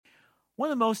One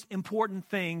of the most important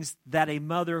things that a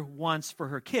mother wants for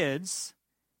her kids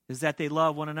is that they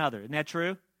love one another. Isn't that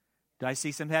true? Do I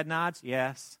see some head nods?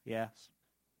 Yes, yes.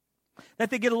 That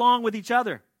they get along with each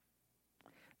other.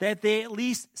 That they at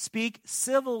least speak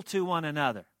civil to one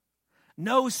another.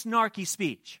 No snarky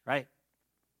speech, right?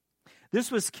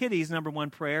 This was Kitty's number one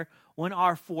prayer when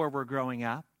our four were growing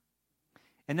up.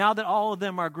 And now that all of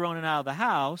them are grown and out of the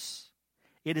house,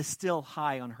 it is still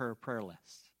high on her prayer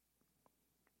list.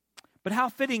 But how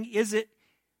fitting is it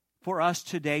for us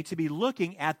today to be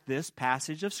looking at this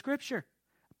passage of Scripture,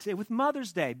 with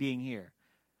Mother's Day being here?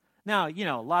 Now,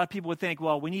 a lot of people would think,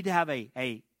 well, we need to have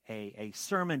a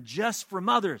sermon just for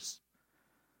mothers.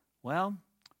 Well,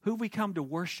 who we come to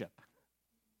worship?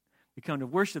 We come to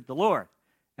worship the Lord.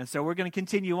 And so we're going to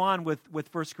continue on with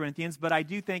 1 Corinthians, but I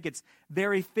do think it's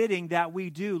very fitting that we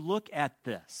do look at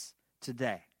this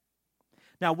today.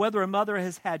 Now, whether a mother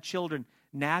has had children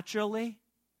naturally,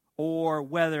 or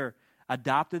whether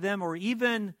adopted them, or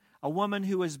even a woman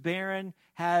who is barren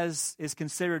is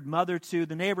considered mother to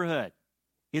the neighborhood,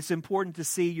 it's important to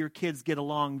see your kids get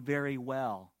along very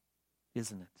well,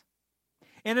 isn't it?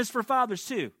 And it's for fathers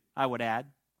too, I would add,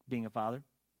 being a father.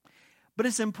 But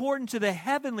it's important to the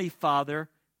Heavenly Father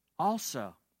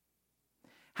also.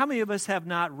 How many of us have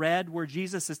not read where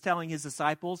Jesus is telling his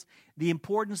disciples the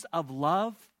importance of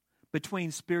love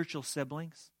between spiritual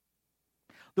siblings?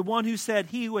 The one who said,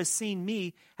 "He who has seen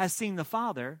me has seen the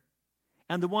Father,"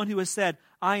 and the one who has said,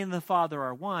 "I and the Father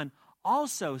are one,"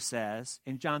 also says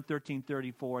in John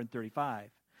 13:34 and 35,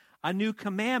 "A new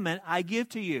commandment I give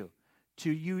to you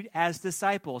as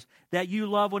disciples, that you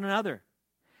love one another.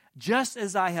 Just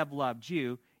as I have loved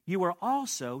you, you are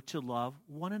also to love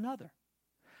one another.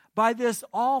 By this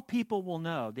all people will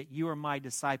know that you are my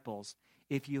disciples,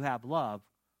 if you have love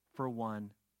for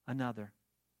one another."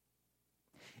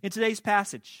 In today's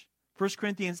passage, 1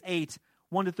 Corinthians 8,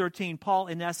 1-13, Paul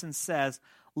in essence says,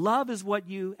 love is what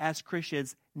you as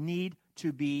Christians need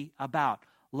to be about.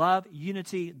 Love,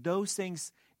 unity, those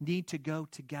things need to go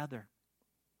together.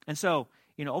 And so,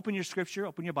 open your scripture,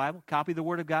 open your Bible, copy the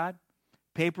Word of God,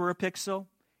 paper or pixel,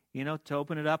 to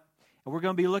open it up. And we're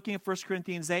going to be looking at 1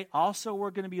 Corinthians 8. Also,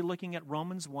 we're going to be looking at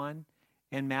Romans 1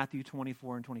 and Matthew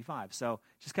 24 and 25. So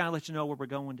just kind of let you know where we're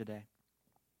going today.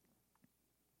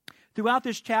 Throughout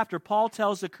this chapter, Paul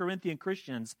tells the Corinthian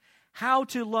Christians how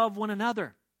to love one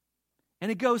another. And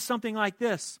it goes something like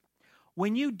this.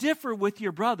 When you differ with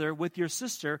your brother, with your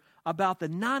sister, about the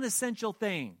non-essential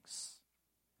things,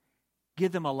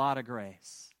 give them a lot of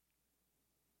grace.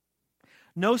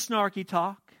 No snarky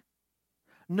talk.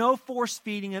 No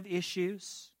force-feeding of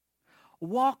issues.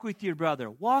 Walk with your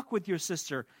brother, walk with your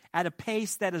sister at a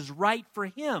pace that is right for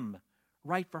him,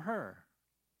 right for her.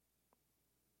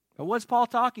 But what's Paul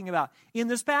talking about in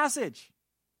this passage?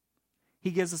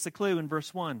 He gives us a clue in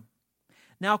verse 1.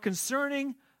 Now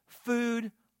concerning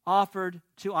food offered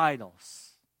to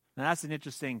idols. Now that's an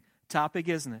interesting topic,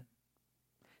 isn't it?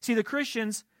 See, the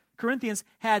Corinthians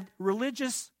had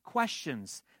religious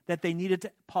questions that they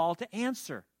needed Paul to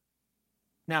answer.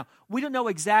 Now, we don't know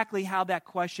exactly how that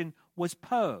question was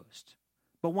posed.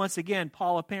 But once again,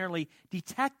 Paul apparently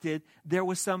detected there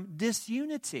was some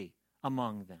disunity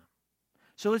among them.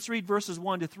 So let's read verses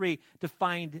 1-3 to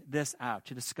find this out,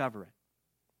 to discover it.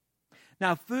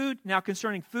 Now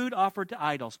concerning food offered to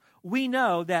idols, we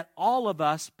know that all of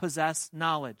us possess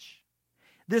knowledge.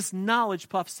 This knowledge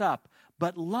puffs up,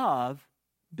 but love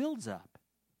builds up.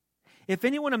 If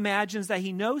anyone imagines that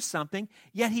he knows something,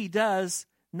 yet he does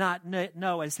not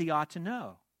know as he ought to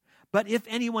know. But if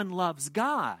anyone loves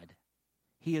God,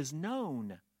 he is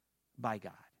known by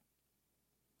God.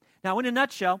 Now, in a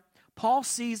nutshell, Paul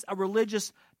sees a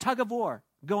religious tug-of-war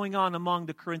going on among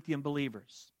the Corinthian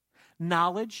believers.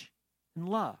 Knowledge and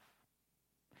love.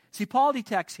 See, Paul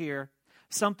detects here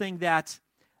something that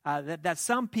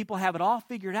some people have it all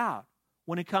figured out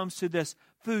when it comes to this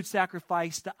food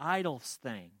sacrifice to idols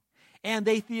thing. And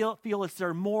they feel it's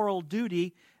their moral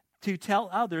duty to tell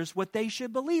others what they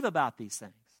should believe about these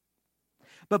things.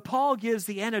 But Paul gives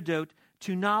the antidote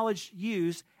to knowledge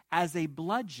used as a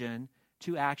bludgeon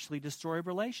to actually destroy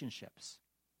relationships.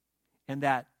 And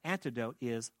that antidote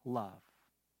is love.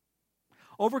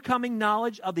 Overcoming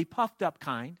knowledge of the puffed up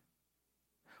kind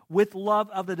with love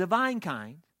of the divine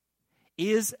kind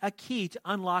is a key to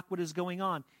unlock what is going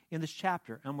on in this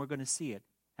chapter, and we're going to see it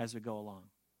as we go along.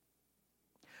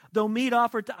 Though meat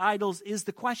offered to idols is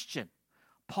the question,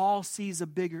 Paul sees a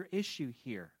bigger issue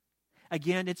here.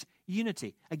 Again, it's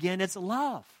unity. Again, it's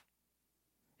love.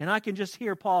 And I can just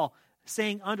hear Paul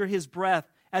saying under his breath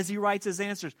as he writes his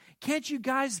answers, can't you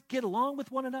guys get along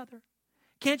with one another?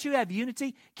 Can't you have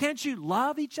unity? Can't you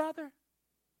love each other?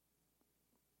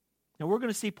 Now we're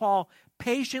going to see Paul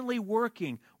patiently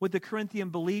working with the Corinthian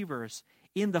believers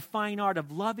in the fine art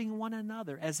of loving one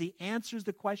another as he answers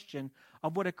the question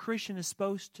of what a Christian is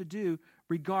supposed to do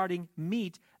regarding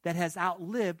meat that has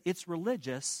outlived its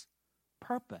religious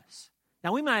purpose.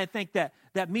 Now we might think that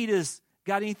meat has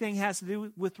got anything has to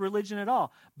do with religion at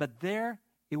all, but there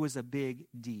it was a big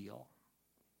deal.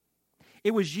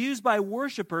 It was used by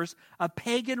worshipers of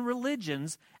pagan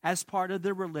religions as part of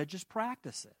their religious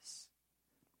practices.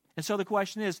 And so the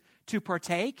question is, to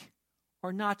partake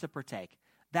or not to partake?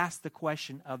 That's the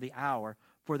question of the hour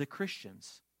for the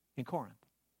Christians in Corinth.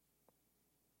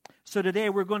 So today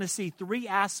we're going to see three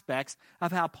aspects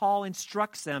of how Paul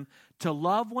instructs them to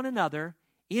love one another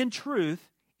in truth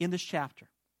in this chapter.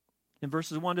 In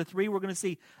verses 1 to 3, we're going to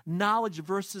see knowledge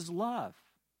versus love.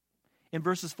 In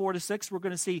verses 4 to 6, we're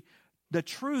going to see the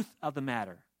truth of the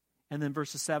matter. And then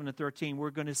verses 7 to 13,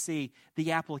 we're going to see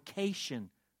the application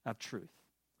of truth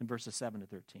in verses 7 to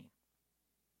 13.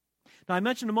 Now, I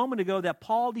mentioned a moment ago that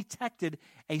Paul detected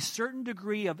a certain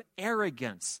degree of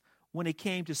arrogance when it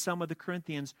came to some of the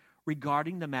Corinthians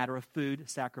regarding the matter of food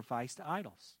sacrificed to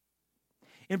idols.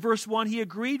 In verse 1, he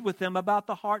agreed with them about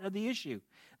the heart of the issue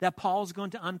that Paul's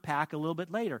going to unpack a little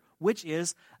bit later, which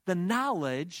is the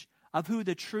knowledge of who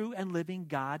the true and living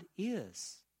God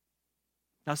is.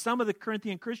 Now, some of the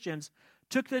Corinthian Christians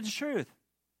took to the truth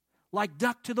like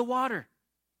duck to the water.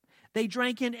 They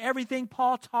drank in everything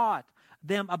Paul taught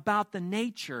them about the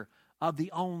nature of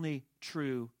the only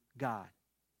true God.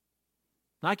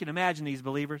 Now, I can imagine these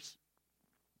believers,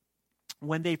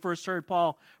 when they first heard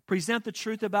Paul present the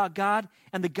truth about God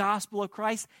and the gospel of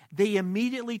Christ, they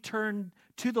immediately turned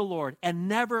to the Lord and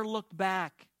never looked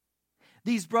back.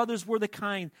 These brothers were the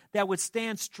kind that would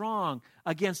stand strong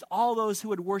against all those who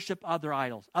would worship other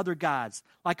idols, other gods,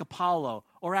 like Apollo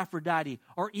or Aphrodite,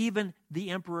 or even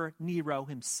the Emperor Nero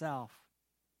himself.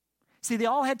 See, they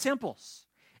all had temples,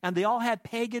 and they all had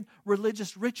pagan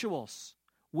religious rituals,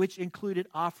 which included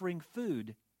offering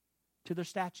food to their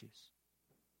statues.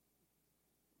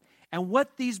 And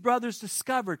what these brothers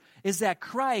discovered is that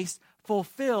Christ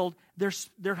fulfilled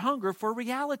their hunger for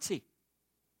reality.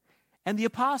 And the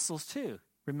apostles, too,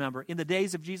 remember, in the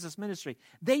days of Jesus' ministry,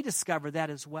 they discovered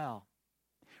that as well.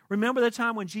 Remember the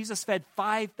time when Jesus fed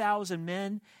 5,000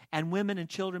 men and women and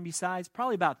children besides?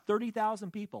 Probably about 30,000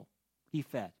 people he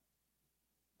fed.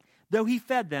 Though he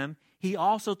fed them, he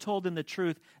also told them the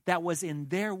truth that was in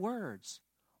their words,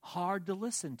 hard to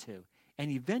listen to.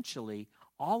 And eventually,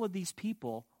 all of these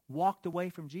people walked away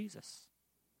from Jesus,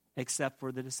 except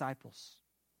for the disciples.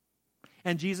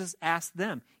 And Jesus asked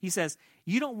them, he says,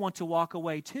 "You don't want to walk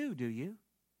away too, do you?"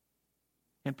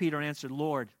 And Peter answered,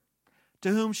 "Lord, to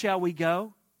whom shall we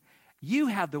go? You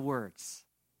have the words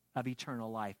of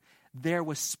eternal life." There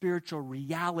was spiritual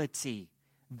reality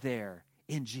there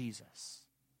in Jesus.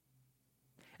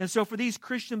 And so for these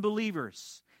Christian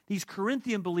believers, these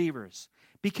Corinthian believers,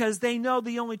 because they know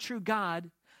the only true God,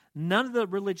 none of the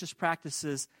religious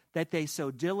practices that they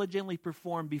so diligently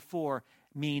performed before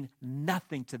mean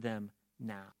nothing to them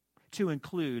now, to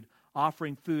include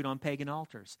offering food on pagan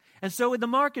altars. And so in the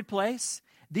marketplace,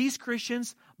 these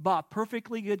Christians bought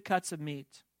perfectly good cuts of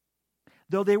meat,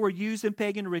 though they were used in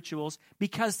pagan rituals,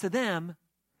 because to them,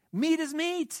 meat is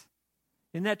meat.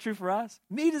 Isn't that true for us?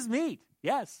 Meat is meat,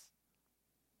 yes.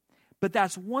 But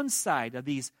that's one side of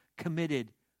these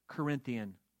committed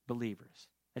Corinthian believers.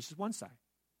 That's just one side.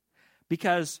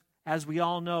 Because, as we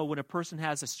all know, when a person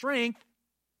has a strength,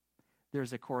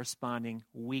 there's a corresponding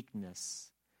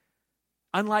weakness.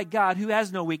 Unlike God, who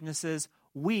has no weaknesses,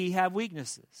 we have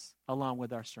weaknesses along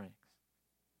with our strengths.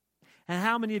 And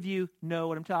how many of you know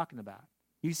what I'm talking about?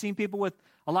 You've seen people with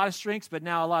a lot of strengths, but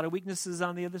now a lot of weaknesses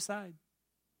on the other side.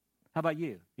 How about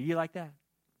you? Are you like that?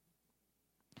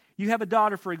 You have a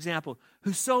daughter, for example,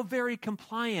 who's so very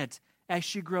compliant as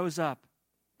she grows up.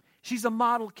 She's a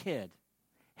model kid,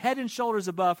 head and shoulders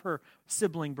above her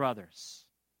sibling brothers.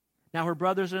 Now, her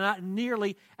brothers are not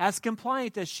nearly as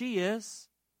compliant as she is.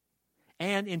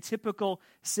 And in typical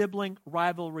sibling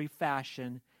rivalry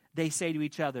fashion, they say to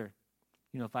each other,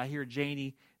 if I hear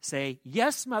Janie say,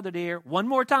 "Yes, mother dear," one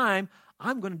more time,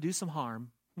 I'm going to do some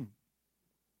harm.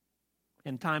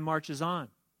 And time marches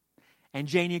on. And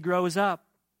Janie grows up.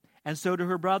 And so do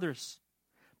her brothers.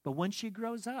 But when she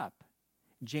grows up,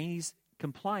 Janie's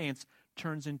compliance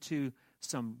turns into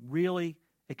some really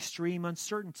extreme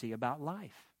uncertainty about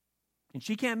life. And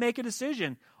she can't make a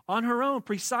decision on her own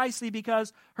precisely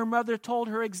because her mother told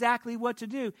her exactly what to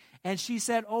do. And she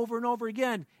said over and over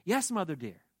again, "Yes, mother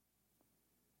dear."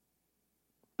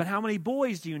 But how many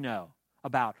boys do you know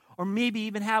about? Or maybe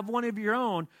even have one of your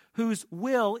own whose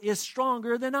will is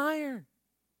stronger than iron.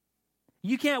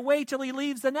 You can't wait till he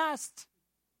leaves the nest.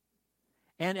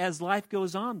 And as life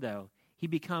goes on, though, he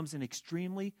becomes an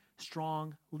extremely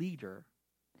strong leader,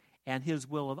 and his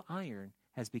will of iron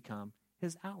has become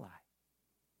his ally.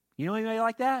 You know anybody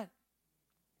like that?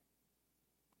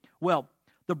 Well,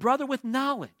 the brother with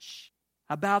knowledge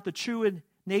about the true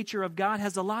nature of God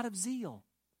has a lot of zeal.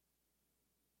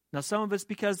 Now, some of it's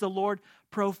because the Lord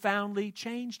profoundly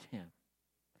changed him.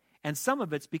 And some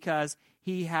of it's because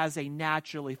he has a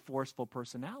naturally forceful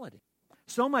personality.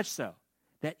 So much so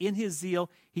that in his zeal,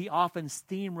 he often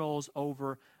steamrolls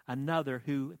over another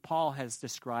who Paul has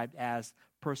described as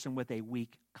a person with a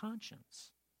weak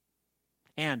conscience.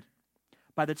 And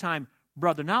by the time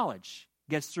brother knowledge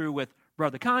gets through with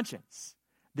brother conscience,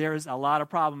 there's a lot of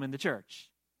problem in the church.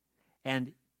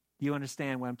 And you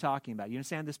understand what I'm talking about. You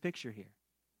understand this picture here?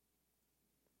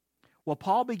 Well,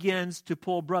 Paul begins to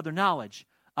pull brother knowledge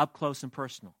up close and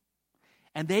personal.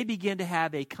 And they begin to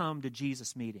have a come to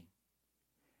Jesus meeting,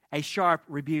 a sharp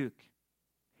rebuke.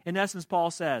 In essence,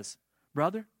 Paul says,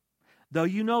 brother, though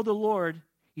you know the Lord,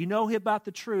 you know about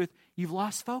the truth, you've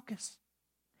lost focus.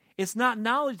 It's not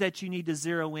knowledge that you need to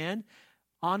zero in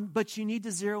on, but you need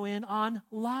to zero in on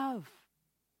love.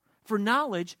 For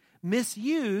knowledge,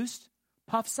 misused,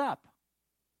 puffs up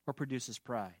or produces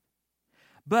pride.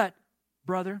 But,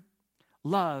 brother,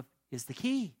 love is the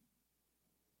key.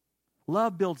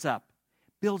 Love builds up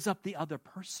the other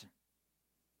person.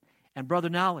 And brother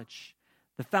knowledge,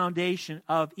 the foundation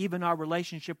of even our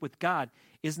relationship with God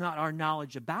is not our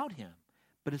knowledge about him,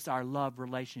 but it's our love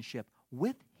relationship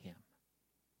with him.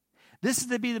 This is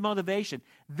to be the motivation.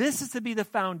 This is to be the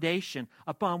foundation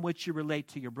upon which you relate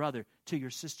to your brother, to your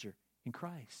sister in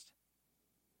Christ.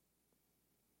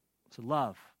 So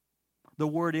love. The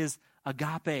word is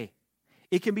agape.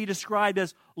 It can be described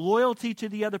as loyalty to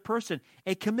the other person,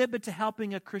 a commitment to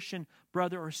helping a Christian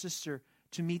brother or sister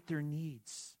to meet their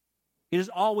needs. It is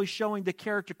always showing the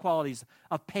character qualities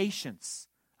of patience,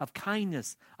 of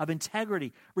kindness, of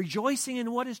integrity, rejoicing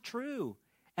in what is true,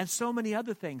 and so many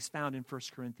other things found in 1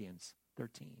 Corinthians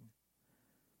 13.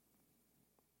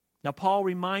 Now, Paul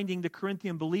reminding the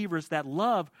Corinthian believers that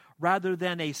love, rather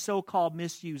than a so-called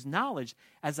misused knowledge,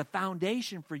 as a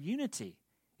foundation for unity,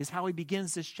 is how he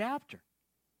begins this chapter.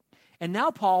 And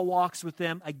now Paul walks with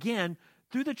them again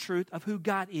through the truth of who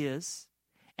God is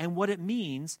and what it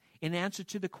means in answer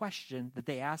to the question that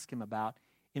they ask him about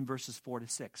in verses 4 to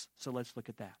 6. So let's look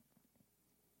at that.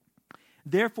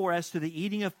 Therefore, as to the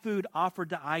eating of food offered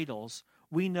to idols,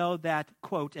 we know that,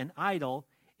 quote, an idol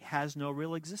has no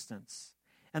real existence,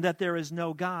 and that there is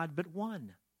no God but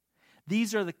one.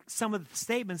 These are some of the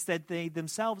statements that they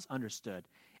themselves understood.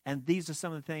 And these are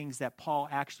some of the things that Paul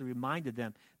actually reminded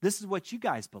them. This is what you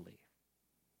guys believe.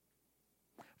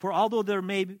 For although there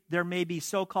may be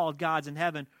so-called gods in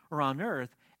heaven or on earth,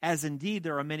 as indeed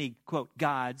there are many, quote,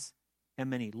 gods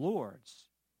and many lords,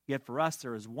 yet for us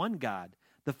there is one God,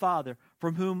 the Father,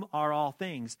 from whom are all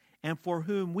things, and for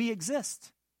whom we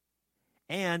exist,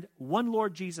 and one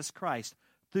Lord Jesus Christ,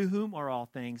 through whom are all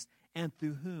things, and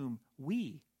through whom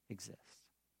we exist.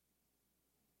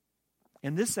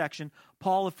 In this section,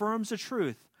 Paul affirms the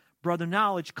truth brother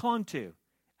knowledge clung to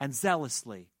and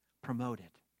zealously promoted.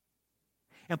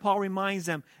 And Paul reminds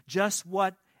them just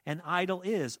what an idol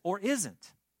is or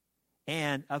isn't,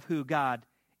 and of who God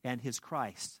and his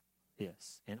Christ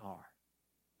is and are.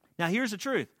 Now here's the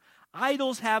truth.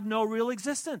 Idols have no real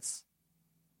existence.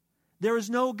 There is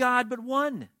no God but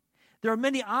one. There are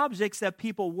many objects that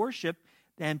people worship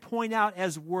and point out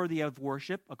as worthy of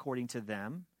worship, according to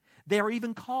them. They are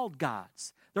even called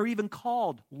gods. They're even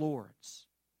called lords.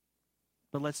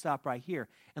 But let's stop right here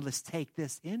and let's take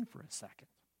this in for a second.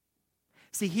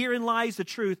 See, herein lies the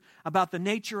truth about the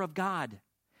nature of God.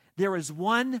 There is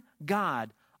one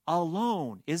God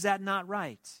alone. Is that not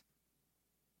right?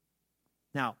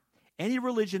 Now, any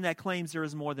religion that claims there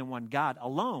is more than one God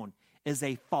alone is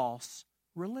a false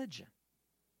religion,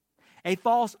 a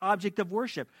false object of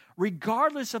worship,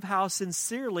 regardless of how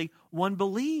sincerely one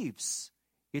believes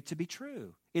it to be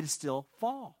true. It is still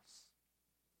false.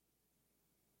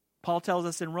 Paul tells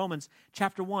us in Romans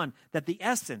chapter 1 that the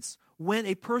essence, when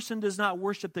a person does not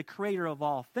worship the creator of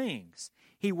all things,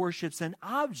 he worships an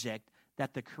object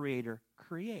that the creator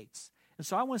creates. And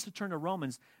so I want us to turn to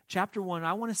Romans chapter 1.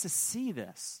 I want us to see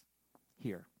this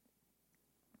here.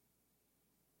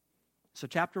 So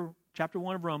chapter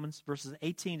 1 of Romans, verses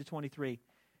 18 to 23.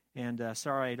 And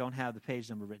sorry, I don't have the page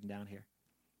number written down here.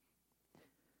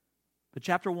 But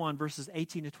chapter 1, verses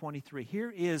 18 to 23.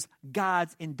 Here is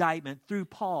God's indictment through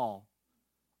Paul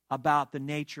about the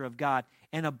nature of God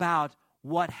and about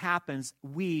what happens,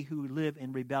 we who live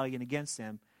in rebellion against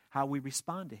him, how we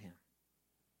respond to him.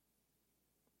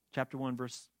 Chapter 1,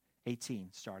 verse 18,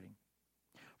 starting.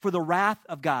 For the wrath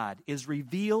of God is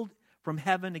revealed from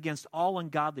heaven against all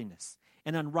ungodliness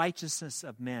and unrighteousness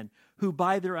of men, who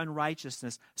by their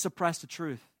unrighteousness suppress the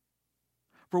truth.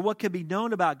 For what can be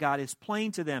known about God is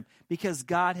plain to them, because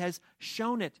God has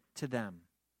shown it to them.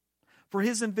 For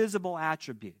his invisible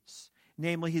attributes,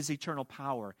 namely his eternal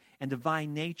power and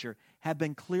divine nature, have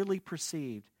been clearly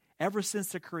perceived ever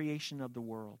since the creation of the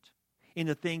world in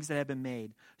the things that have been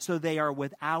made, so they are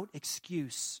without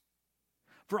excuse.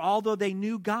 For although they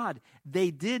knew God,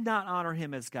 they did not honor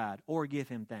him as God or give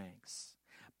him thanks.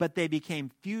 But they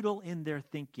became futile in their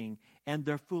thinking, and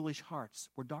their foolish hearts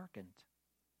were darkened.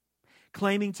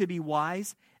 Claiming to be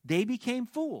wise, they became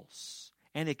fools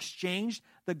and exchanged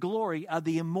the glory of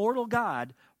the immortal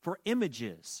God for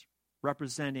images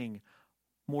representing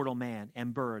mortal man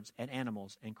and birds and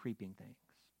animals and creeping things.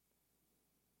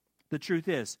 The truth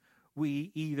is,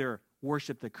 we either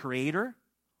worship the Creator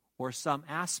or some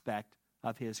aspect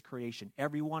of his creation.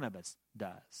 Every one of us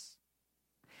does.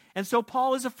 And so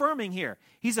Paul is affirming here.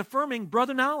 He's affirming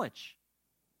brother knowledge.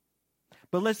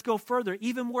 But let's go further,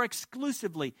 even more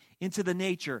exclusively, into the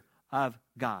nature of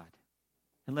God.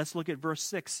 And let's look at verse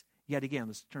 6 yet again.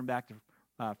 Let's turn back to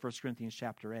 1 Corinthians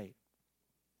chapter 8.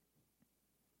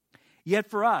 Yet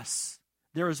for us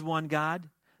there is one God,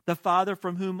 the Father,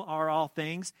 from whom are all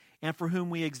things, and for whom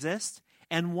we exist,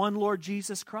 and one Lord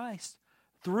Jesus Christ,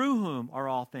 through whom are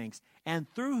all things, and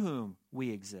through whom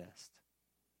we exist.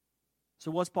 So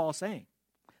what's Paul saying?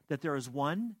 That there is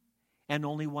one and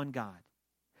only one God,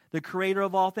 the creator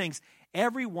of all things.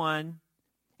 Everyone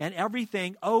and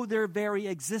everything owe their very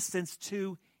existence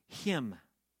to him.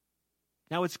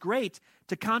 Now, it's great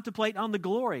to contemplate on the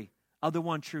glory of the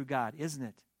one true God, isn't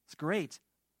it? It's great.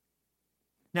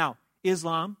 Now,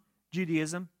 Islam,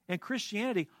 Judaism, and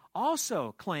Christianity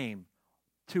also claim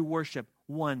to worship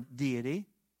one deity,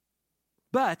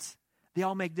 but they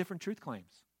all make different truth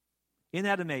claims. Isn't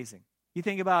that amazing? You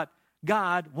think about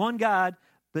God, one God,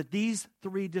 but these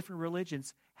three different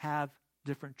religions have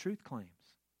different truth claims.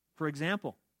 For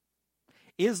example,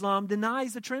 Islam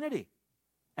denies the Trinity,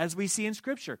 as we see in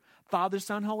Scripture. Father,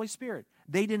 Son, Holy Spirit.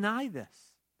 They deny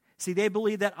this. See, they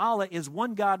believe that Allah is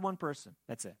one God, one person.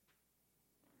 That's it.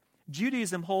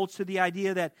 Judaism holds to the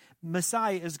idea that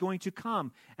Messiah is going to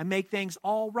come and make things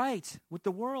all right with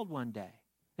the world one day.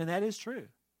 And that is true.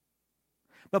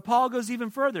 But Paul goes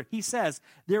even further. He says,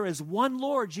 there is one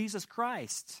Lord, Jesus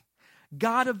Christ,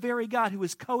 God of very God, who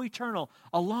is co-eternal,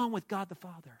 along with God the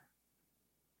Father.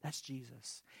 That's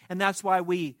Jesus. And that's why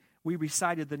we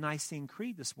recited the Nicene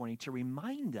Creed this morning, to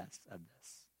remind us of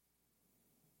this.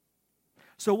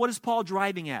 So what is Paul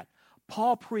driving at?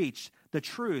 Paul preached the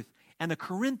truth, and the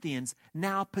Corinthians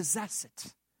now possess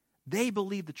it. They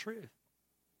believe the truth.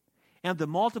 And the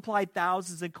multiplied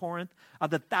thousands in Corinth,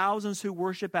 of the thousands who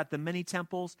worship at the many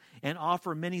temples and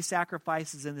offer many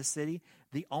sacrifices in the city,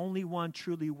 the only one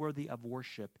truly worthy of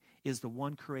worship is the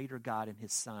one Creator God and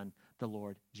his Son, the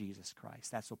Lord Jesus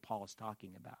Christ. That's what Paul is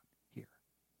talking about here.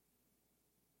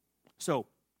 So,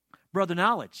 brother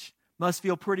knowledge must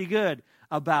feel pretty good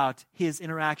about his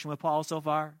interaction with Paul so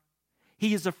far.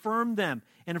 He has affirmed them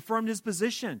and affirmed his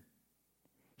position.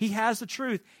 He has the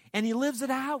truth, and he lives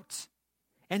it out.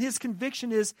 And his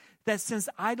conviction is that since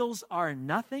idols are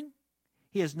nothing,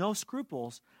 he has no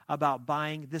scruples about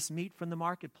buying this meat from the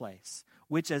marketplace,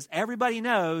 which, as everybody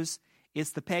knows,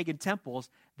 is the pagan temples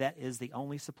that is the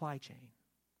only supply chain.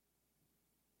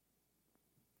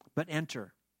 But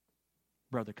enter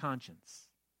brother conscience.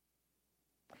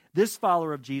 This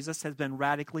follower of Jesus has been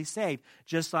radically saved,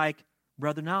 just like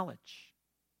brother knowledge.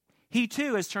 He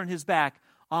too has turned his back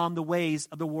on the ways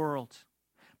of the world.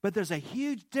 But there's a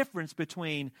huge difference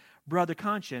between brother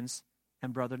conscience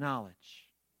and brother knowledge.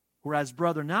 Whereas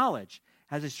brother knowledge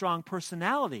has a strong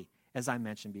personality, as I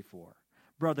mentioned before,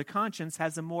 brother conscience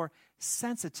has a more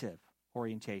sensitive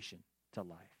orientation to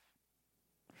life.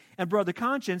 And brother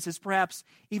conscience is perhaps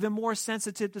even more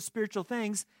sensitive to spiritual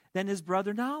things than his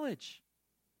brother knowledge.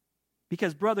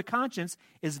 Because brother conscience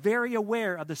is very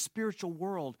aware of the spiritual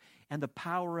world and the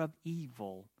power of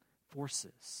evil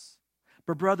forces.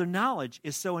 But brother knowledge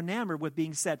is so enamored with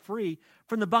being set free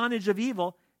from the bondage of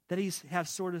evil that he has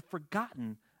sort of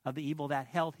forgotten of the evil that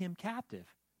held him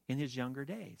captive in his younger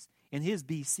days, in his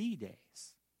BC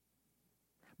days.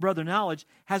 Brother knowledge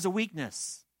has a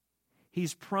weakness.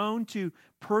 He's prone to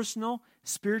personal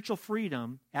spiritual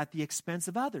freedom at the expense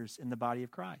of others in the body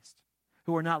of Christ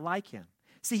who are not like him.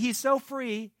 See, he's so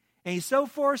free and he's so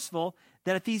forceful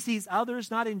that if he sees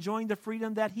others not enjoying the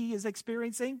freedom that he is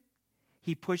experiencing,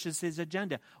 he pushes his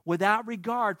agenda without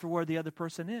regard for where the other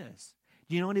person is.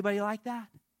 Do you know anybody like that?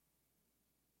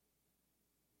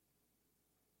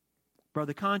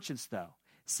 Brother conscience, though,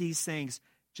 sees things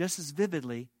just as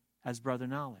vividly as brother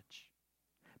knowledge.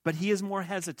 But he is more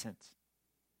hesitant.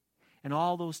 And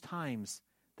all those times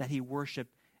that he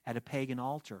worshiped at a pagan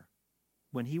altar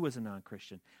when he was a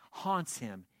non-Christian haunts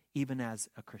him even as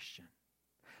a Christian.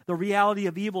 The reality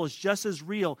of evil is just as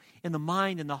real in the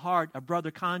mind and the heart of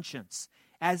brother conscience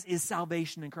as is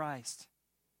salvation in Christ.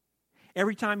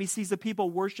 Every time he sees the people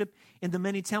worship in the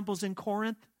many temples in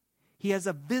Corinth, he has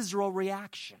a visceral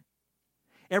reaction.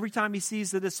 Every time he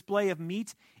sees the display of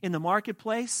meat in the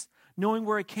marketplace, knowing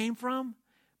where it came from,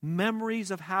 memories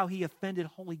of how he offended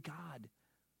holy God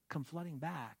come flooding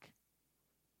back.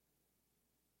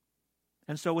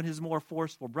 And so when his more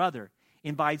forceful brother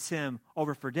invites him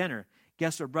over for dinner,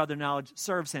 guess what brother knowledge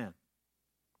serves him?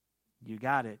 You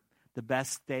got it. The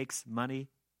best steaks money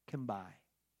can buy.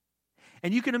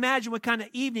 And you can imagine what kind of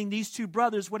evening these two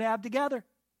brothers would have together.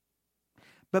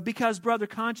 But because brother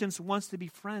conscience wants to be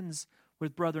friends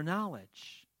with brother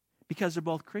knowledge, because they're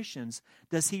both Christians,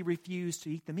 does he refuse to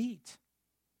eat the meat?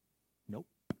 Nope,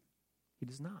 he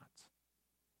does not.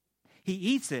 He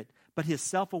eats it, but his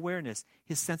self-awareness,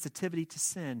 his sensitivity to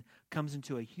sin comes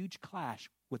into a huge clash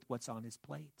with what's on his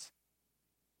plate.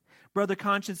 Brother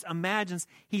conscience imagines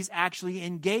he's actually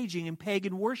engaging in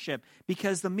pagan worship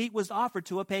because the meat was offered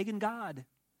to a pagan god.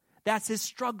 That's his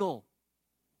struggle,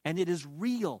 and it is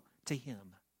real to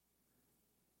him.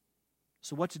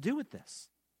 So what to do with this?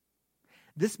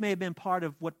 This may have been part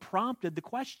of what prompted the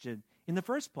question in the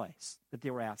first place that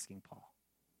they were asking Paul.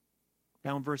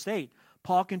 Now in verse 8,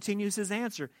 Paul continues his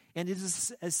answer, and it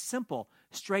is a simple,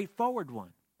 straightforward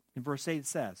one. In verse 8 it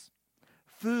says,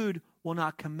 "Food will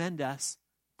not commend us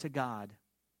to God.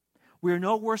 We are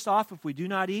no worse off if we do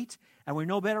not eat, and we're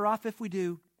no better off if we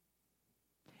do."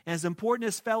 And as important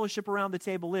as fellowship around the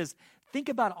table is, think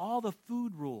about all the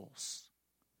food rules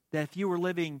that if you were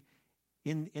living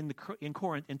in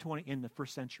Corinth in the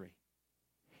first century.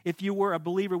 If you were a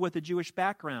believer with a Jewish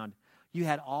background, you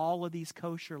had all of these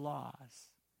kosher laws.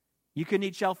 You couldn't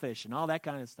eat shellfish and all that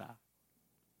kind of stuff.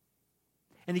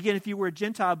 And again, if you were a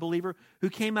Gentile believer who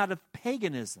came out of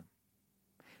paganism,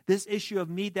 this issue of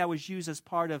meat that was used as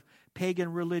part of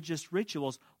pagan religious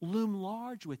rituals loomed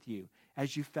large with you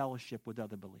as you fellowship with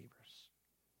other believers.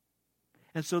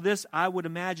 And so this, I would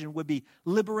imagine, would be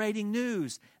liberating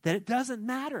news that it doesn't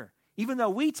matter, even though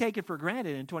we take it for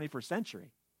granted in the 21st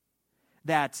century,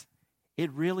 that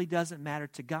it really doesn't matter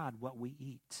to God what we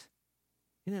eat.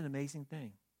 Isn't it an amazing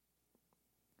thing?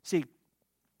 See,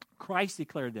 Christ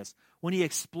declared this when he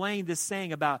explained this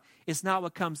saying about it's not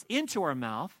what comes into our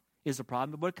mouth is a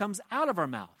problem, but what comes out of our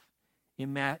mouth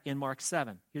in Mark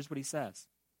 7. Here's what he says.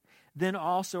 "Then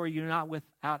also are you not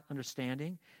without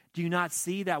understanding? Do you not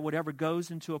see that whatever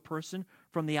goes into a person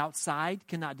from the outside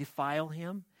cannot defile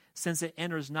him, since it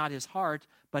enters not his heart,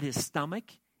 but his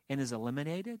stomach, and is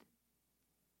eliminated?"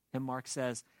 And Mark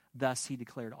says, "Thus he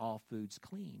declared all foods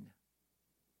clean."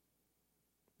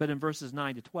 But in verses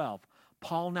 9 to 12,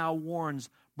 Paul now warns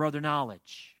brother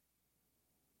knowledge.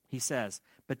 He says,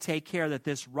 "But take care that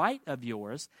this right of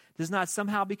yours does not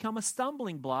somehow become a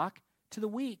stumbling block to the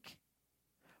weak.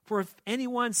 For if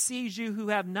anyone sees you who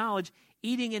have knowledge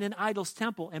eating in an idol's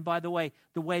temple," and by the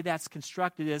way that's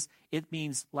constructed is, it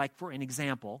means like for an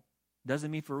example.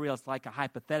 Doesn't mean for real, it's like a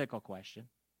hypothetical question.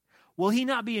 "Will he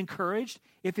not be encouraged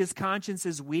if his conscience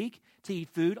is weak to eat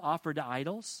food offered to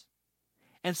idols?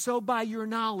 And so by your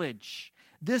knowledge,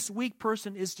 this weak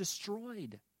person is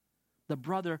destroyed, the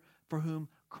brother for whom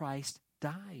Christ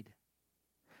died.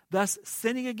 Thus,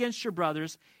 sinning against your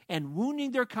brothers and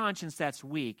wounding their conscience that's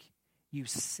weak, you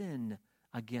sin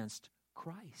against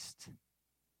Christ."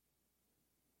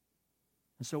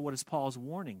 And so what is Paul's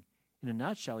warning? In a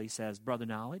nutshell, he says, brother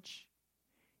knowledge,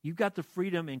 you've got the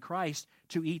freedom in Christ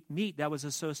to eat meat that was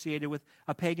associated with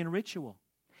a pagan ritual.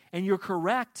 And you're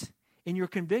correct in your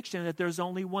conviction that there's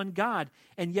only one God.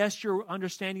 And yes, your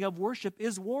understanding of worship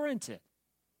is warranted.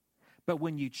 But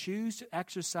when you choose to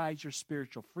exercise your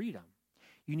spiritual freedom,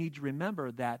 you need to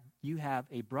remember that you have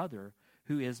a brother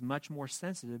who is much more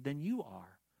sensitive than you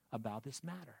are about this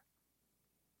matter.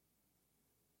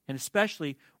 And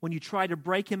especially when you try to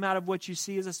break him out of what you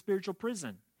see as a spiritual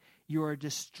prison, you are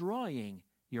destroying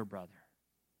your brother.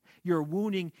 You're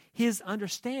wounding his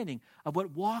understanding of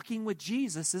what walking with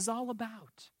Jesus is all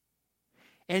about.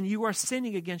 And you are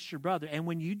sinning against your brother. And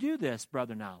when you do this,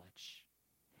 brother knowledge,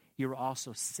 you're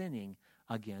also sinning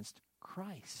against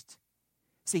Christ.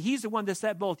 See, he's the one that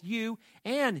set both you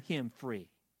and him free.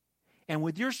 And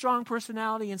with your strong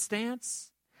personality and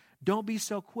stance, don't be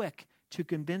so quick to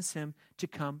convince him to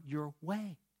come your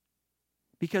way.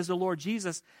 because the Lord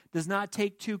Jesus does not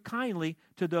take too kindly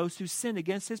to those who sin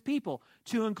against his people,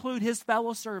 to include his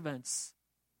fellow servants.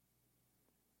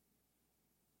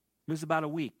 It was about a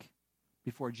week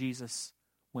before Jesus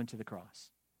went to the cross.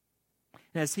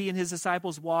 And as he and his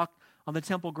disciples walked on the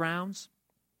temple grounds,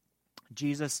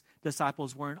 Jesus'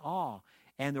 disciples were in awe,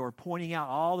 and they were pointing out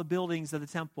all the buildings of the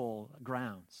temple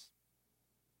grounds.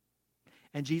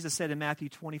 And Jesus said in Matthew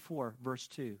 24, verse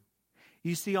 2,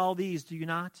 "You see all these, do you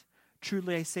not?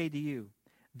 Truly I say to you,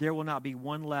 there will not be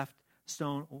one left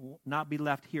stone, not be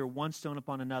left here one stone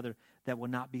upon another that will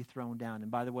not be thrown down." And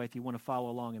by the way, if you want to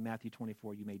follow along in Matthew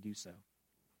 24, you may do so.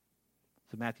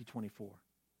 So Matthew 24.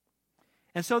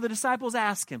 And so the disciples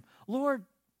ask him, "Lord,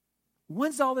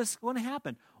 when's all this going to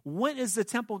happen? When is the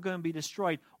temple going to be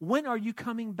destroyed? When are you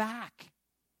coming back?"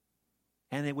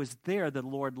 And it was there that the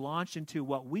Lord launched into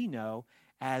what we know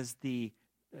as the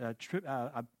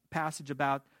a passage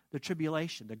about the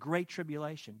tribulation, the great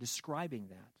tribulation, describing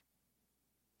that.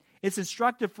 It's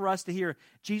instructive for us to hear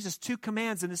Jesus' two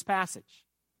commands in this passage.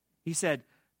 He said,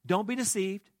 "Don't be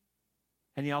deceived."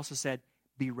 And he also said,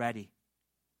 "Be ready.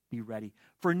 Be ready.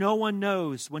 For no one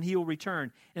knows when he will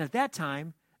return." And at that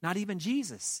time, not even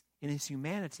Jesus in his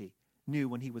humanity knew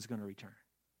when he was going to return.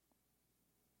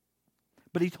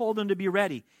 But he told them to be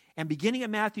ready. And beginning at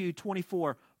Matthew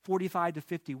 24, 45 to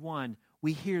 51,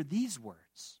 we hear these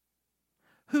words.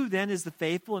 "Who then is the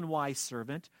faithful and wise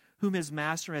servant whom his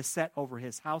master has set over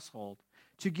his household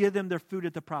to give them their food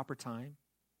at the proper time?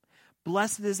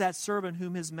 Blessed is that servant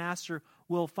whom his master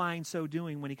will find so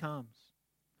doing when he comes.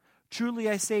 Truly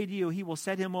I say to you, he will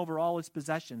set him over all his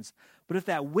possessions. But if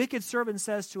that wicked servant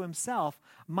says to himself,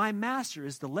 'My master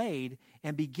is delayed,'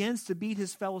 and begins to beat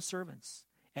his fellow servants,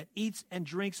 and eats and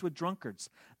drinks with drunkards,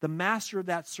 the master of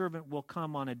that servant will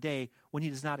come on a day when he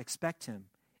does not expect him,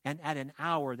 and at an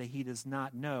hour that he does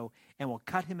not know, and will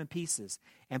cut him in pieces,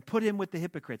 and put him with the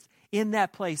hypocrites. In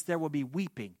that place there will be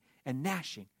weeping and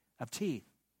gnashing of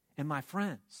teeth." And my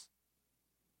friends,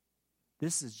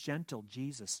 this is gentle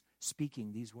Jesus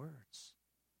speaking these words.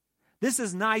 This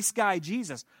is nice guy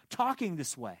Jesus talking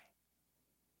this way.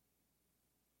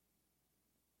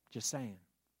 Just saying.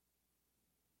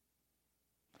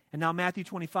 And now Matthew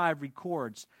 25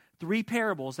 records 3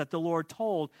 parables that the Lord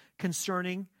told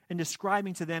concerning and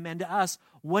describing to them and to us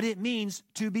what it means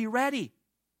to be ready.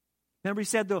 Remember he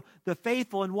said the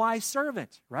faithful and wise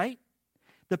servant, right?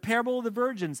 The parable of the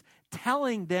virgins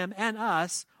telling them and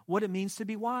us what it means to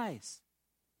be wise.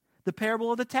 The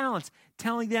parable of the talents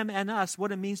telling them and us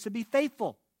what it means to be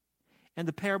faithful. And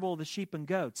the parable of the sheep and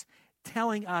goats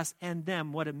telling us and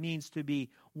them what it means to be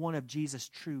one of Jesus'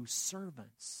 true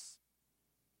servants.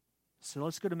 So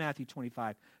let's go to Matthew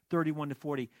 25, 31 to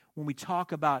 40, when we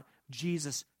talk about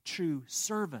Jesus' true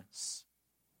servants,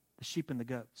 the sheep and the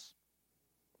goats.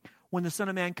 "When the Son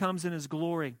of Man comes in his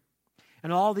glory,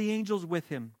 and all the angels with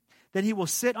him, then he will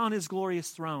sit on his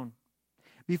glorious throne.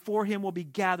 Before him will be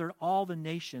gathered all the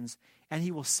nations, and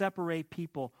he will separate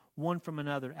people one from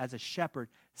another as a shepherd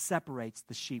separates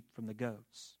the sheep from the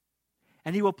goats.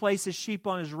 And he will place his sheep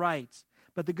on his right,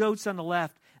 but the goats on the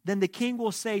left. Then the king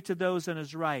will say to those on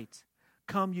his right,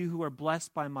 'Come, you who are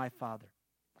blessed by my Father.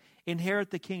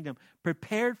 Inherit the kingdom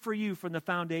prepared for you from the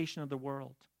foundation of the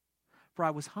world. For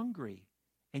I was hungry,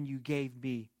 and you gave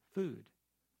me food.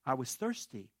 I was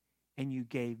thirsty, and you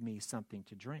gave me something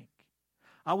to drink.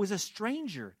 I was a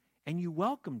stranger, and you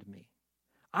welcomed me.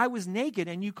 I was naked,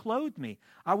 and you clothed me.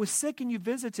 I was sick, and you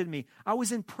visited me. I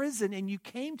was in prison, and you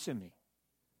came to me.'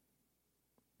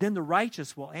 Then the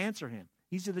righteous will answer him,"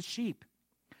 these are the sheep,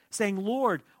 "saying,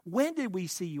 'Lord, when did we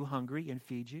see you hungry and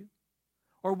feed you?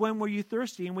 Or when were you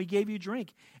thirsty and we gave you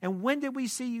drink? And when did we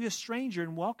see you a stranger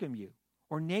and welcome you?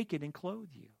 Or naked and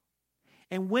clothe you?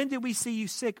 And when did we see you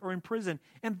sick or in prison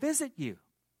and visit you?'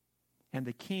 And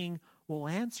the king will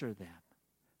answer them,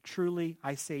 'Truly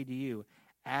I say to you,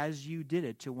 as you did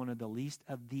it to one of the least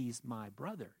of these my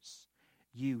brothers,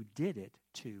 you did it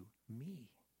to me.'"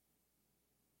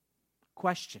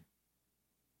 Question: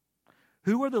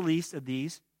 who are the least of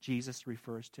these Jesus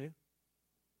refers to?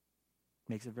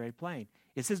 Makes it very plain.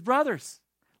 It's his brothers.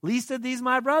 Least of these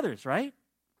my brothers, right?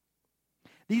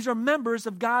 These are members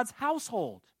of God's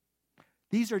household.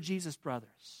 These are Jesus'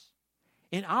 brothers.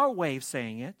 In our way of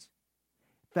saying it,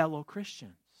 fellow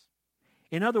Christians.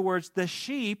 In other words, the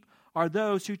sheep are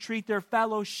those who treat their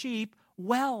fellow sheep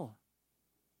well.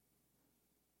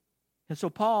 And so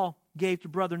Paul gave to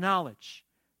brother knowledge,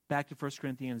 back to 1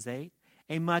 Corinthians 8,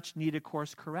 a much needed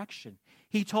course correction.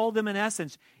 He told them in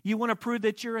essence, you want to prove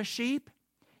that you're a sheep?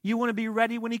 You want to be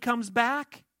ready when he comes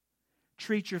back?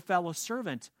 Treat your fellow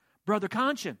servant, brother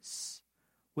conscience,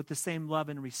 with the same love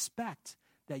and respect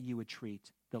that you would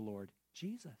treat the Lord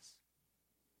Jesus.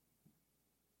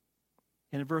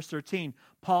 And in verse 13,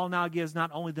 Paul now gives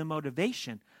not only the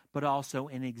motivation, but also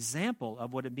an example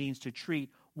of what it means to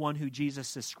treat one who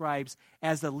Jesus describes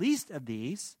as the least of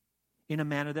these in a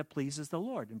manner that pleases the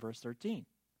Lord in verse 13.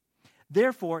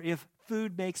 Therefore, if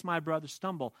food makes my brother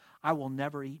stumble, I will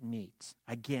never eat meat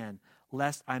again,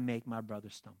 lest I make my brother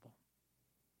stumble.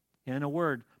 In a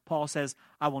word, Paul says,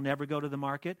 I will never go to the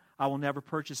market. I will never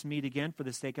purchase meat again for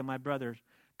the sake of my brother's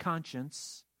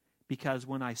conscience, because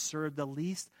when I serve the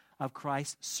least of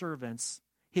Christ's servants,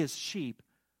 his sheep,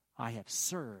 I have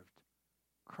served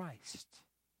Christ.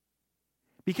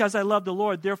 Because I love the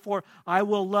Lord, therefore I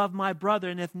will love my brother,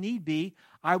 and if need be,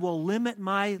 I will limit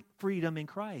my freedom in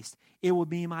Christ. It will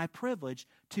be my privilege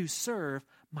to serve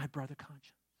my brother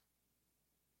conscience.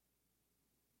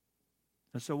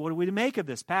 And so what are we to make of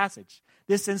this passage?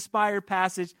 This inspired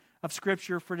passage of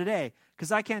Scripture for today? Because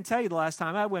I can't tell you the last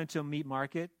time I went to a meat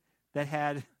market that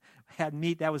had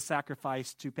meat that was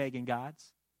sacrificed to pagan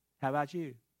gods. How about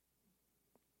you?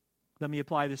 Let me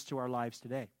apply this to our lives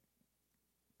today.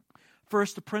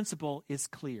 First, the principle is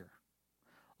clear.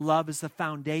 Love is the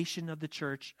foundation of the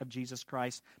church of Jesus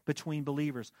Christ between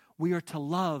believers. We are to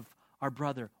love our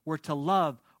brother. We're to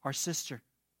love our sister.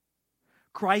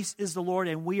 Christ is the Lord,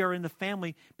 and we are in the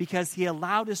family because he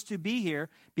allowed us to be here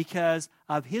because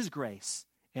of his grace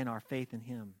and our faith in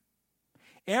him.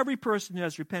 Every person who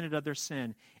has repented of their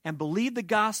sin and believed the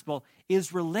gospel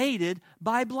is related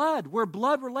by blood. We're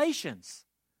blood relations.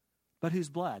 But whose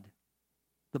blood?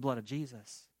 The blood of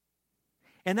Jesus.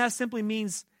 And that simply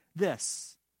means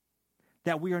this,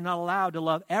 that we are not allowed to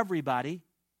love everybody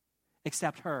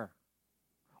except her.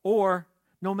 Or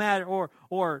no matter,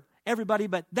 or everybody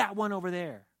but that one over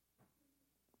there.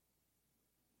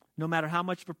 No matter how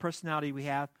much of a personality we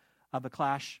have, of a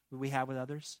clash we have with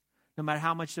others, no matter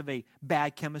how much of a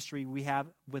bad chemistry we have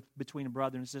between a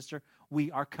brother and sister,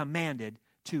 we are commanded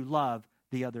to love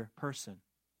the other person.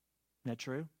 Isn't that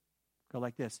true? Go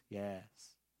like this. Yes.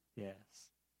 Yes.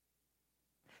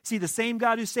 See, the same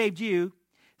God who saved you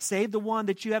saved the one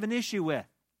that you have an issue with.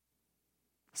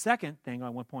 Second thing I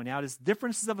want to point out is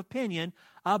differences of opinion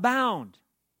abound.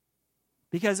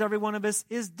 Because every one of us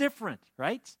is different,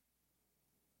 right?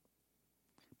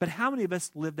 But how many of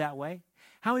us live that way?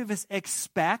 How many of us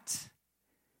expect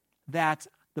that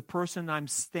the person I'm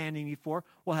standing before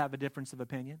will have a difference of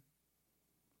opinion?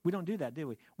 We don't do that, do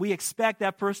we? We expect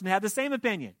that person to have the same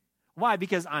opinion. Why?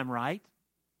 Because I'm right.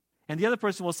 And the other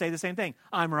person will say the same thing.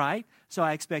 I'm right, so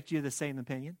I expect you to have the same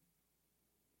opinion.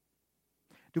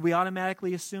 Do we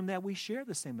automatically assume that we share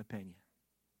the same opinion?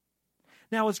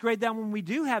 Now, it's great that when we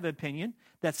do have an opinion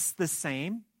that's the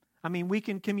same, I mean, we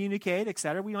can communicate,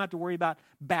 etc. We don't have to worry about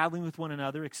battling with one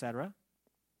another, etc.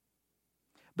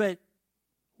 But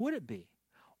would it be?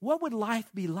 What would life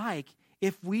be like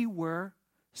if we were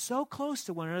so close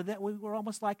to one another that we were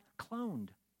almost like cloned?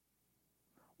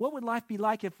 What would life be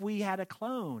like if we had a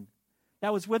clone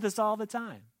that was with us all the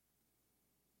time?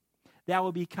 That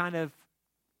would be kind of,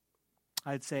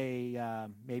 I'd say,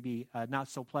 maybe a not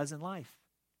so pleasant life.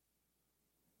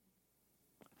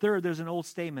 Third, there's an old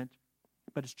statement,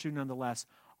 but it's true nonetheless.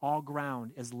 All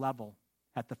ground is level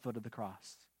at the foot of the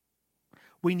cross.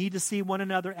 We need to see one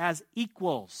another as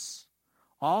equals,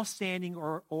 all standing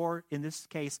or in this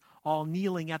case, all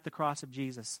kneeling at the cross of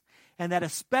Jesus. And that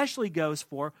especially goes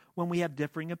for when we have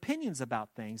differing opinions about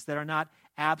things that are not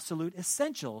absolute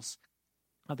essentials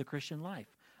of the Christian life,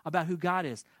 about who God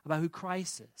is, about who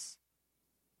Christ is,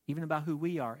 even about who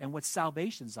we are and what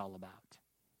salvation is all about.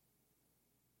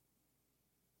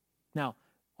 Now,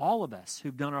 all of us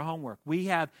who've done our homework, we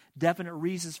have definite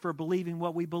reasons for believing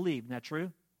what we believe. Isn't that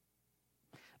true?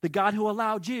 The God who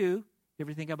allowed you,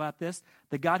 ever think about this?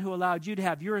 The God who allowed you to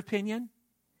have your opinion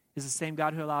is the same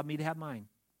God who allowed me to have mine.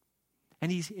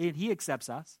 And he accepts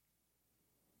us.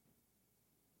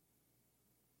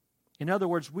 In other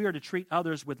words, we are to treat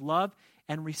others with love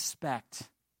and respect.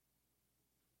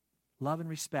 Love and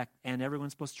respect. And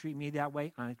everyone's supposed to treat me that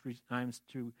way. I'm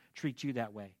to treat you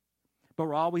that way. But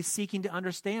we're always seeking to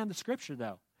understand the Scripture,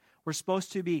 though. We're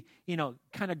supposed to be,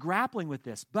 kind of grappling with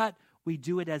this. But we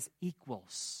do it as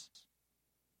equals.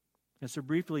 And so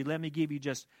briefly, let me give you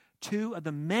just two of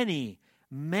the many,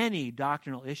 many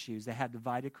doctrinal issues that have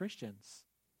divided Christians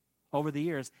over the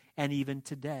years and even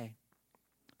today.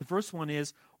 The first one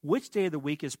is, which day of the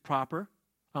week is proper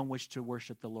on which to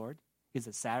worship the Lord? Is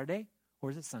it Saturday or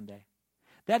is it Sunday?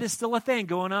 That is still a thing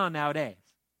going on nowadays.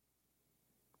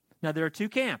 Now, there are two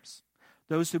camps.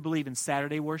 Those who believe in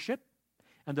Saturday worship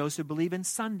and those who believe in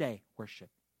Sunday worship.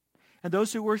 And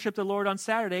those who worship the Lord on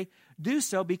Saturday do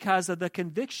so because of the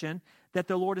conviction that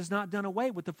the Lord has not done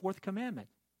away with the fourth commandment.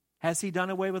 Has he done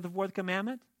away with the fourth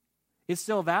commandment? It's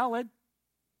still valid.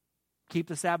 Keep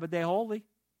the Sabbath day holy.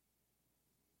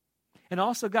 And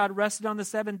also God rested on the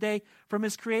seventh day from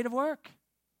his creative work.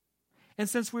 And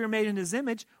since we are made in his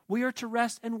image, we are to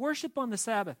rest and worship on the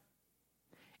Sabbath.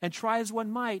 And try as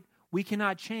one might, we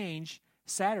cannot change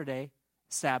Saturday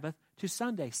Sabbath to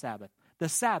Sunday Sabbath. The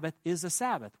Sabbath is a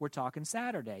Sabbath. We're talking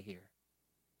Saturday here.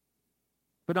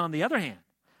 But on the other hand,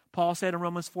 Paul said in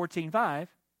Romans 14:5,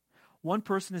 one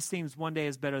person esteems one day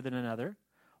as better than another,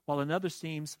 while another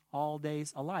esteems all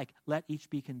days alike. Let each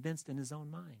be convinced in his own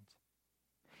mind.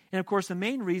 And of course, the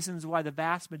main reasons why the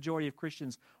vast majority of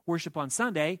Christians worship on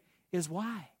Sunday is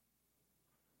why?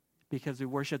 Because we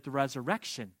worship the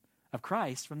resurrection of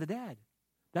Christ from the dead.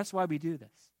 That's why we do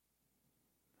this.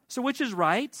 So which is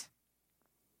right?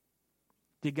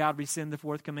 Did God rescind the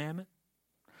fourth commandment?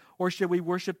 Or should we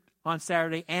worship on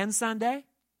Saturday and Sunday?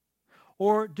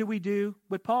 Or do we do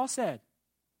what Paul said?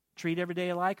 Treat every day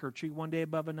alike or treat one day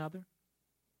above another?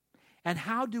 And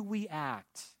how do we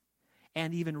act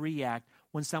and even react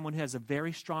when someone who has a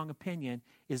very strong opinion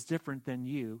is different than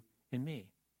you and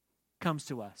me, comes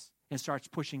to us and starts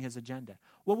pushing his agenda?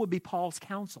 What would be Paul's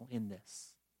counsel in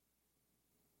this?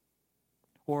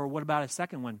 Or what about a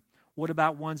second one? What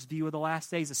about one's view of the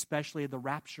last days, especially the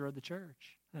rapture of the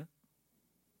church?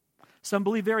 Some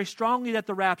believe very strongly that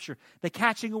the rapture, the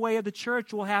catching away of the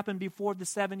church, will happen before the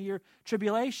 7-year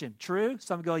tribulation. True?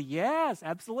 Some go, yes,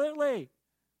 absolutely.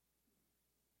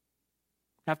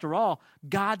 After all,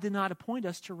 God did not appoint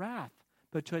us to wrath,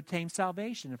 but to attain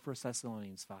salvation in 1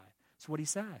 Thessalonians 5. That's what he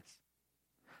says.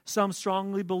 Some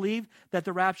strongly believe that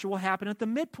the rapture will happen at the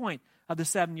midpoint of the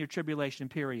 7-year tribulation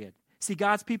period. See,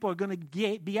 God's people are going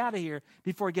to be out of here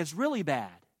before it gets really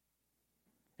bad.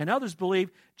 And others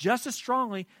believe just as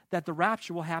strongly that the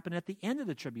rapture will happen at the end of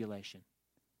the tribulation.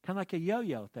 Kind of like a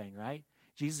yo-yo thing, right?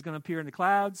 Jesus is going to appear in the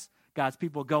clouds, God's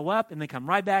people will go up, and then come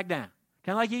right back down.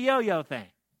 Kind of like a yo-yo thing.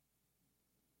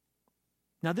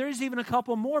 Now, there's even a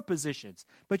couple more positions,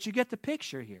 but you get the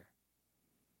picture here.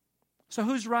 So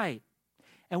who's right?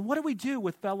 And what do we do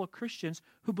with fellow Christians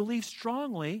who believe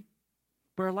strongly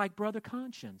but are like brother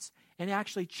conscience and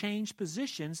actually change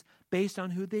positions based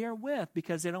on who they are with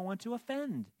because they don't want to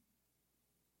offend?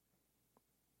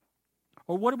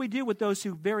 Or what do we do with those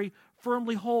who very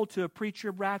firmly hold to a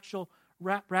preacher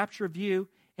rapture view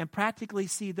and practically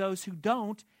see those who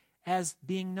don't as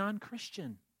being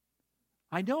non-Christian?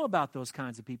 I know about those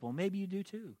kinds of people. Maybe you do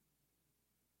too.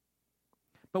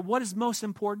 But what is most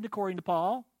important according to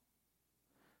Paul?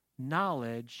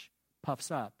 Knowledge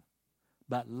puffs up,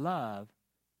 but love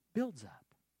builds up.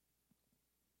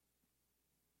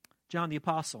 John the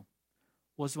Apostle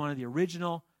was one of the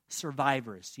original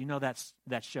survivors. You know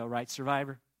that show, right?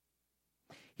 Survivor.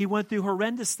 He went through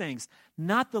horrendous things,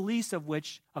 not the least of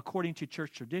which, according to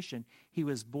church tradition, he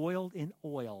was boiled in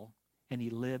oil and he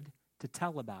lived to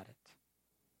tell about it.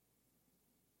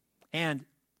 And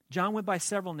John went by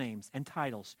several names and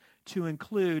titles to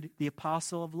include the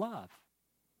Apostle of Love.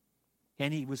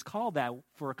 And he was called that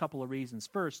for a couple of reasons.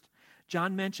 First,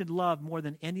 John mentioned love more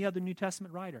than any other New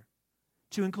Testament writer,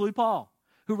 to include Paul,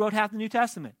 who wrote half the New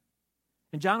Testament.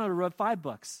 And John only wrote 5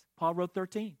 books. Paul wrote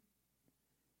 13.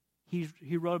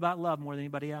 He wrote about love more than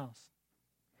anybody else.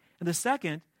 And the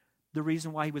second, the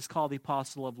reason why he was called the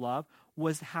Apostle of Love,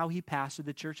 was how he pastored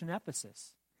the church in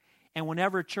Ephesus. And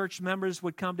whenever church members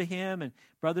would come to him and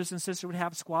brothers and sisters would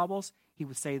have squabbles, he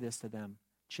would say this to them: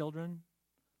 children,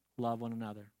 love one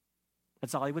another.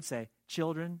 That's all he would say.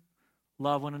 Children,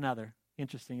 love one another.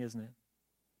 Interesting, isn't it?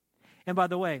 And by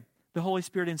the way, the Holy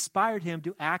Spirit inspired him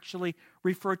to actually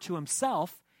refer to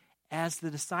himself as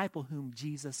the disciple whom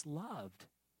Jesus loved.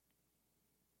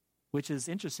 Which is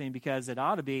interesting because it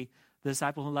ought to be the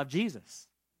disciple who loved Jesus.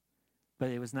 But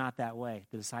it was not that way.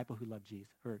 The disciple who loved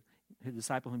Jesus, or the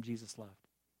disciple whom Jesus loved.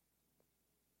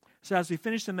 So as we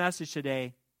finish the message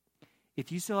today,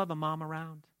 if you still have a mom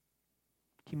around,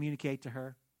 communicate to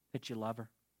her that you love her.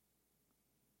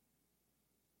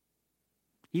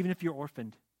 Even if you're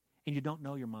orphaned and you don't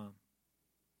know your mom,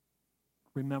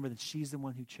 remember that she's the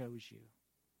one who chose you,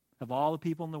 of all the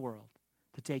people in the world,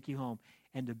 to take you home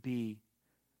and to be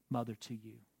mother to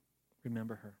you.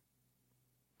 Remember her.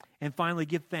 And finally,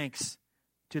 give thanks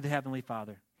to the Heavenly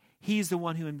Father. He's the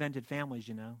one who invented families,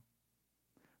 you know.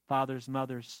 Fathers,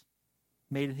 mothers,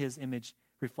 made in his image,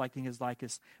 reflecting his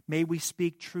likeness. May we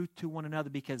speak truth to one another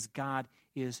because God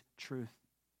is truth.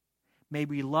 May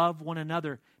we love one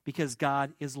another because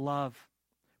God is love,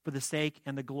 for the sake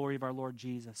and the glory of our Lord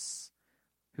Jesus,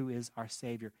 who is our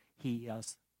Savior. He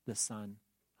is the Son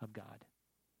of God.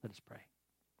 Let us pray.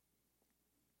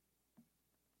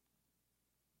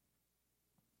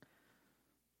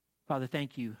 Father,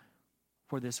 thank you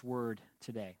for this word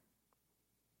today.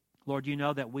 Lord, you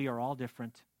know that we are all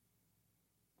different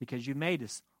because you made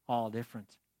us all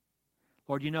different.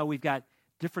 Lord, you know we've got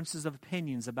differences of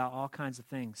opinions about all kinds of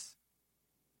things.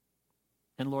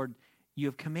 And Lord, you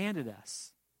have commanded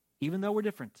us, even though we're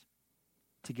different,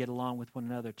 to get along with one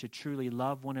another, to truly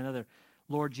love one another.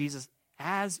 Lord Jesus,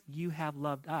 as you have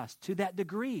loved us, to that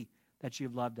degree that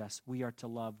you've loved us, we are to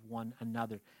love one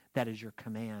another. That is your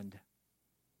command.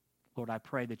 Lord, I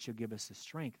pray that you'll give us the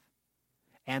strength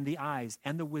and the eyes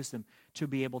and the wisdom to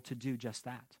be able to do just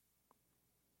that.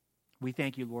 We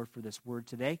thank you, Lord, for this word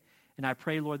today. And I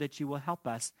pray, Lord, that you will help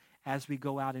us as we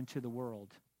go out into the world,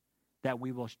 that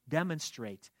we will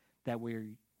demonstrate that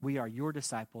we are your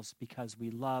disciples because we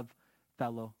love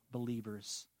fellow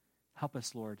believers. Help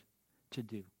us, Lord, to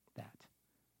do that.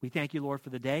 We thank you, Lord, for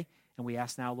the day. And we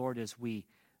ask now, Lord, as we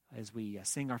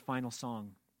sing our final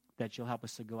song, that you'll help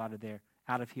us to go out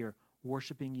of here,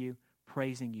 worshiping you,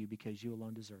 praising you because you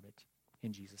alone deserve it.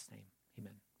 In Jesus' name,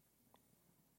 amen.